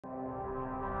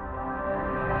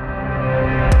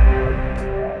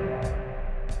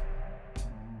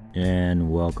And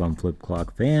welcome, flip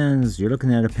clock fans. You're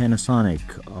looking at a Panasonic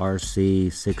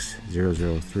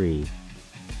RC-6003.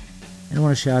 And I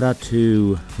want to shout out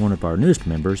to one of our newest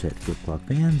members at Flip Clock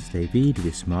Fans, David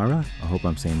Gismara. I hope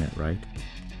I'm saying that right.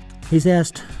 He's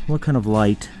asked what kind of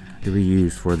light do we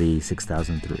use for the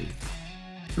 6003.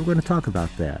 So we're going to talk about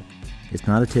that. It's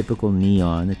not a typical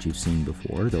neon that you've seen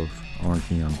before, those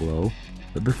orange neon glow.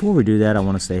 But before we do that, I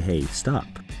want to say, hey, stop.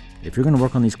 If you're going to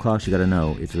work on these clocks, you got to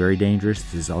know it's very dangerous.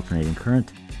 This is alternating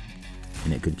current,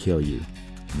 and it could kill you.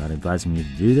 I'm not advising you to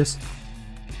do this.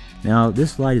 Now,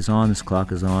 this light is on, this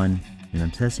clock is on, and I'm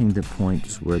testing the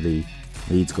points where the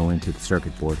leads go into the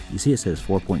circuit board. You see it says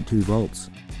 4.2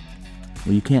 volts.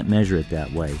 Well, you can't measure it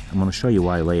that way. I'm going to show you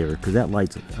why later, because that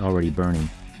light's already burning.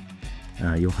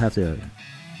 You'll have to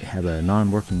have a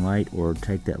non-working light or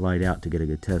take that light out to get a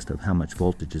good test of how much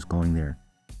voltage is going there.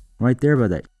 Right there by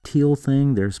that teal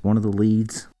thing, there's one of the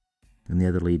leads, and the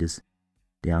other lead is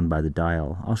down by the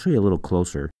dial. I'll show you a little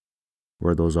closer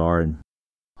where those are and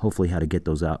hopefully how to get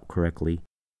those out correctly.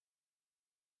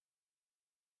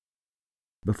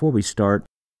 Before we start,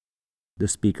 the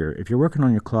speaker. If you're working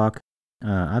on your clock,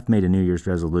 I've made a New Year's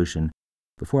resolution.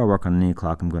 Before I work on any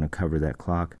clock, I'm going to cover that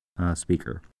clock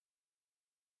speaker.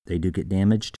 They do get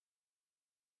damaged.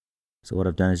 So what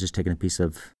I've done is just taken a piece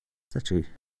of, it's actually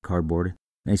cardboard.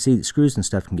 Now you see the screws and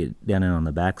stuff can get down in on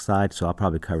the back side, so I'll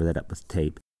probably cover that up with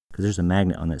tape because there's a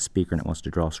magnet on that speaker and it wants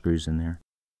to draw screws in there.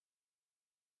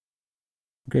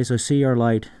 Okay, so see our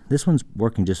light. This one's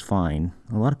working just fine.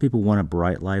 A lot of people want a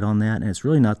bright light on that, and it's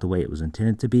really not the way it was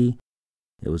intended to be.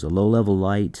 It was a low-level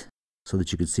light so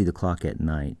that you could see the clock at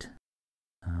night.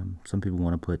 Some people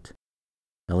want to put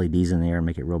LEDs in there and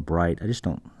make it real bright. I just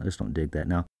don't dig that.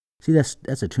 Now, see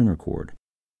that's a tuner cord.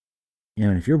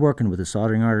 And if you're working with a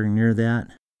soldering iron near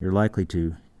that, you're likely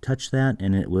to touch that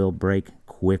and it will break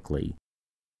quickly.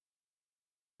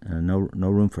 No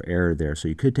room for error there. So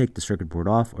you could take the circuit board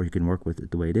off, or you can work with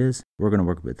it the way it is. We're going to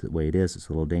work with it the way it is. It's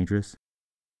a little dangerous.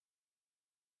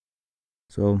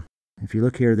 So if you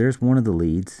look here, there's one of the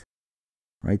leads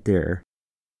right there.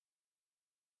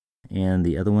 And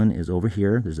the other one is over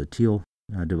here. There's a teal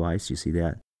device. You see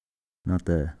that? Not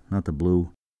the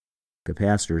blue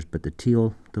capacitors, but the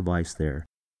teal device there.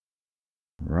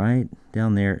 Right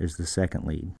down there is the second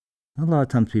lead. A lot of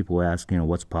times people ask,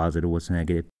 what's positive, what's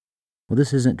negative. Well,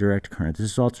 this isn't direct current.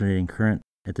 This is alternating current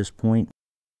at this point,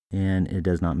 and it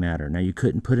does not matter. Now, you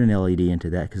couldn't put an LED into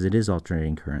that because it is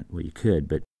alternating current. Well, you could,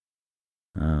 but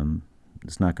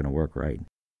it's not going to work right.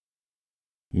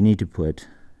 You need to put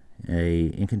a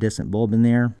incandescent bulb in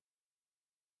there,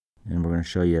 and we're going to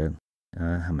show you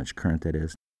how much current that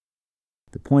is.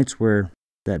 The points where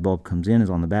that bulb comes in is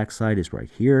on the back side, is right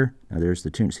here. Now there's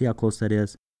the tune. See how close that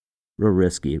is? Real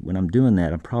risky. When I'm doing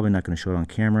that, I'm probably not going to show it on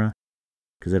camera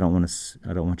because I don't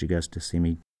want you guys to see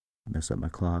me mess up my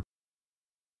clock.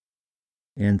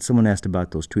 And someone asked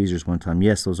about those tweezers one time.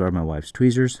 Yes, those are my wife's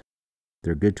tweezers.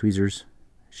 They're good tweezers.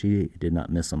 She did not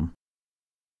miss them.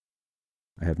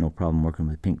 I have no problem working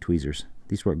with pink tweezers.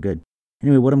 These work good.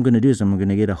 Anyway, what I'm going to do is I'm going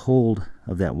to get a hold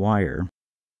of that wire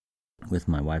with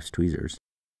my wife's tweezers.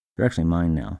 They're actually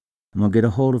mine now. I'm going to get a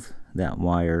hold of that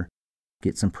wire,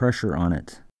 get some pressure on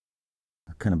it,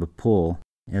 kind of a pull,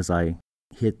 as I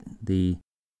hit the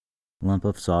lump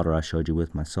of solder I showed you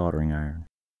with my soldering iron.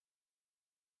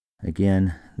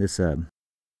 Again, this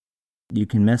you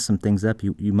can mess some things up.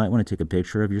 You might want to take a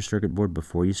picture of your circuit board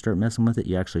before you start messing with it.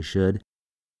 You actually should,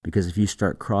 because if you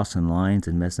start crossing lines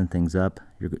and messing things up,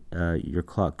 your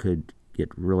clock could get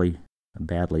really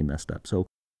badly messed up. So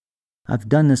I've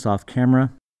done this off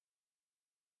camera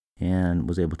and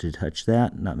was able to touch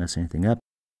that, not mess anything up.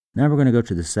 Now we're going to go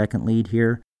to the second lead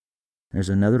here. There's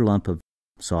another lump of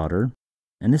solder,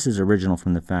 and this is original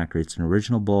from the factory. It's an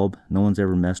original bulb. No one's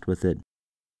ever messed with it.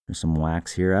 There's some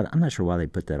wax here. I'm not sure why they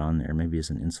put that on there. Maybe as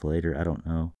an insulator. I don't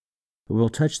know. But we'll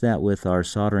touch that with our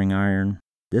soldering iron.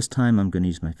 This time I'm going to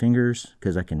use my fingers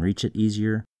because I can reach it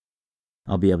easier.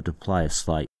 I'll be able to apply a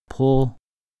slight pull,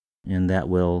 and that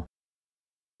will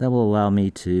allow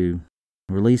me to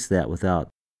release that without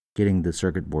getting the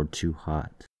circuit board too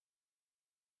hot.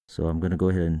 So I'm going to go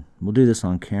ahead and we'll do this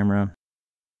on camera.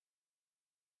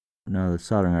 Now the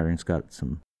soldering iron's got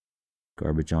some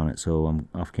garbage on it, so I'm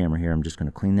off camera here. I'm just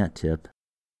going to clean that tip,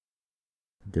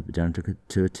 dip it down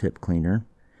to a tip cleaner.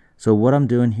 So what I'm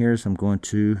doing here is I'm going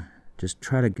to just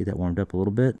try to get that warmed up a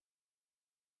little bit,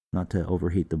 not to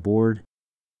overheat the board,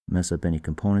 mess up any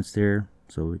components there.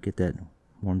 So we get that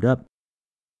warmed up.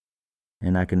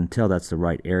 And I can tell that's the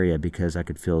right area because I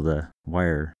could feel the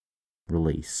wire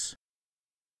release.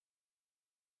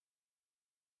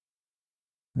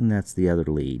 And that's the other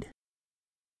lead.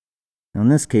 Now in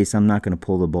this case, I'm not going to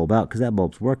pull the bulb out because that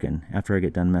bulb's working. After I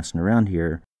get done messing around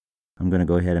here, I'm going to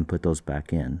go ahead and put those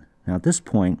back in. Now at this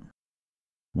point,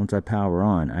 once I power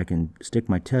on, I can stick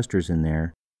my testers in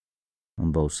there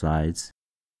on both sides,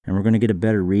 and we're going to get a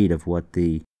better read of what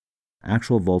the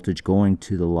actual voltage going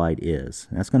to the light is.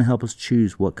 And that's going to help us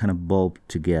choose what kind of bulb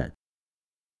to get.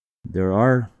 There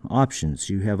are options.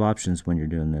 You have options when you're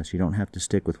doing this. You don't have to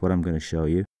stick with what I'm going to show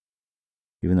you.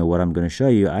 Even though what I'm going to show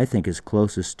you, I think, is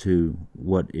closest to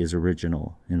what is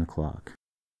original in the clock.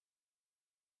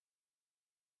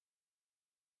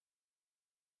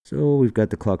 So we've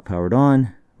got the clock powered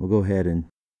on. We'll go ahead and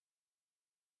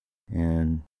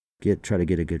try to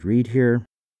get a good read here.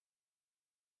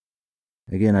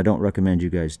 Again, I don't recommend you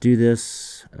guys do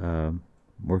this.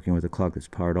 Working with a clock that's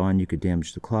powered on, you could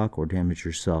damage the clock or damage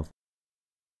yourself.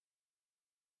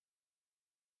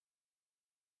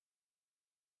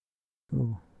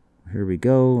 So here we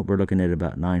go. We're looking at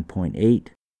about 9.8.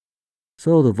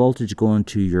 So the voltage going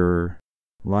to your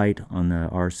light on the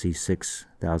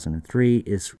RC-6003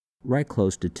 is right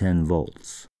close to 10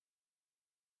 volts.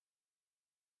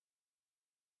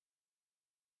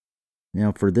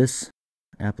 Now for this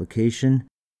application,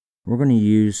 we're going to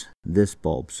use this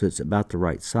bulb. So it's about the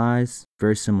right size,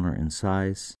 very similar in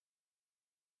size.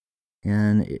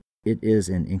 And it is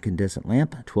an incandescent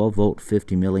lamp, 12 volt,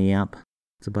 50 milliamp.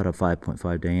 It's about a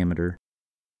 5.5 diameter.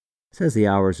 It says the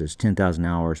hours is 10,000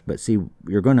 hours, but see,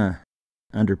 you're going to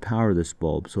underpower this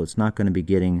bulb, so it's not going to be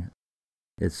getting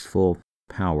its full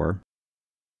power.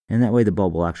 And that way the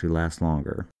bulb will actually last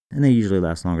longer. And they usually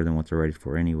last longer than what they're rated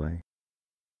for anyway.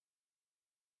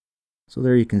 So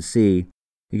there you can see,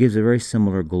 it gives a very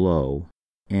similar glow,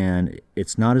 and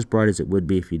it's not as bright as it would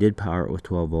be if you did power it with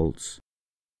 12 volts,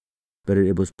 but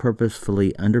it was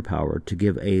purposefully underpowered to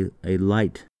give a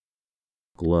light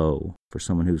glow for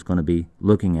someone who's going to be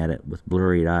looking at it with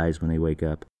blurry eyes when they wake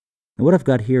up. And what I've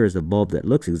got here is a bulb that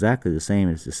looks exactly the same,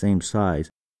 it's the same size,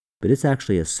 but it's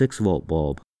actually a 6 volt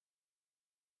bulb.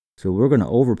 So we're going to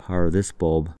overpower this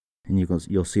bulb, and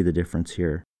you'll see the difference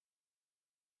here.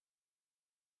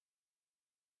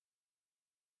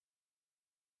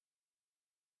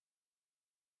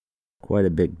 Quite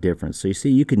a big difference. So you see,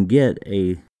 you can get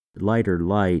a lighter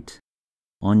light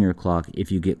on your clock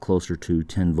if you get closer to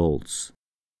 10 volts.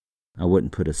 I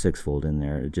wouldn't put a 6 volt in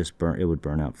there. It would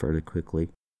burn out fairly quickly.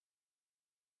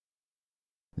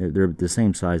 They're the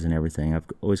same size and everything. I've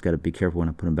always got to be careful when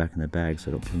I put them back in the bag so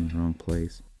I don't put them in the wrong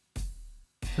place.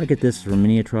 I get this from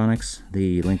Miniatronics.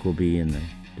 The link will be in the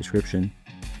description.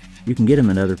 You can get them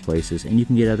in other places, and you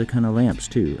can get other kind of lamps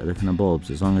too, other kind of bulbs,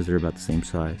 as long as they're about the same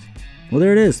size. Well,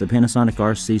 there it is, the Panasonic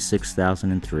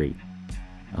RC-6003.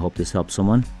 I hope this helps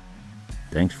someone.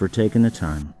 Thanks for taking the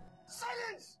time.